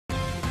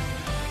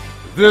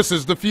This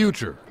is the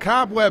future.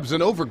 Cobwebs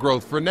and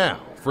overgrowth for now.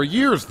 For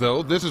years,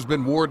 though, this has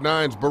been Ward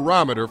 9's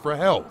barometer for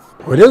health.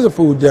 Well, it is a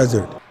food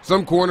desert.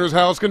 Some corners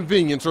house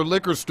convenience or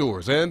liquor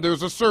stores, and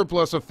there's a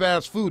surplus of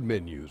fast food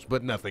menus,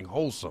 but nothing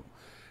wholesome.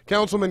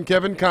 Councilman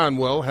Kevin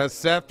Conwell has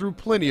sat through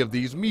plenty of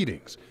these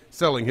meetings,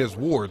 selling his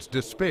ward's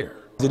despair.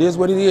 It is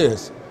what it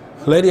is.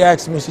 A lady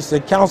asked me, she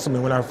said,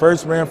 Councilman, when I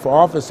first ran for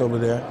office over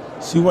there,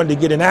 she wanted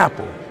to get an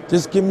apple.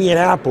 Just give me an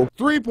apple.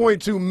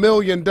 $3.2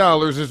 million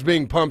is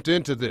being pumped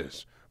into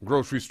this.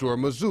 Grocery store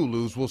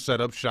Mazulu's will set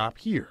up shop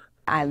here.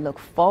 I look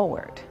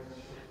forward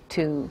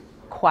to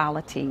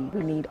quality.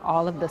 We need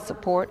all of the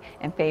support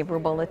and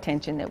favorable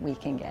attention that we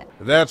can get.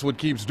 That's what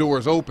keeps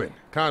doors open.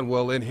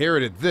 Conwell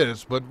inherited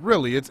this, but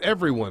really it's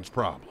everyone's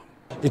problem.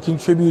 It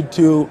contributes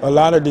to a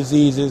lot of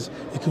diseases.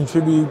 It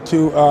contributes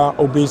to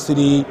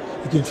obesity.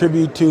 It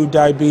contributes to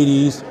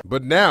diabetes.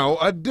 But now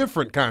a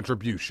different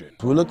contribution.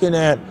 We're looking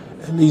at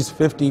least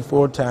 50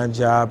 full-time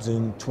jobs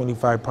and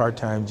 25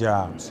 part-time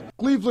jobs.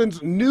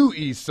 Cleveland's new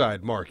East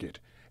Side Market,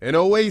 an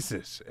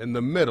oasis in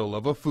the middle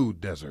of a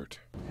food desert.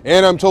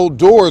 And I'm told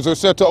doors are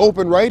set to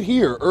open right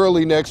here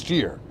early next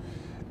year.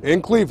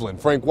 In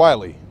Cleveland, Frank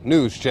Wiley,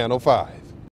 News Channel 5.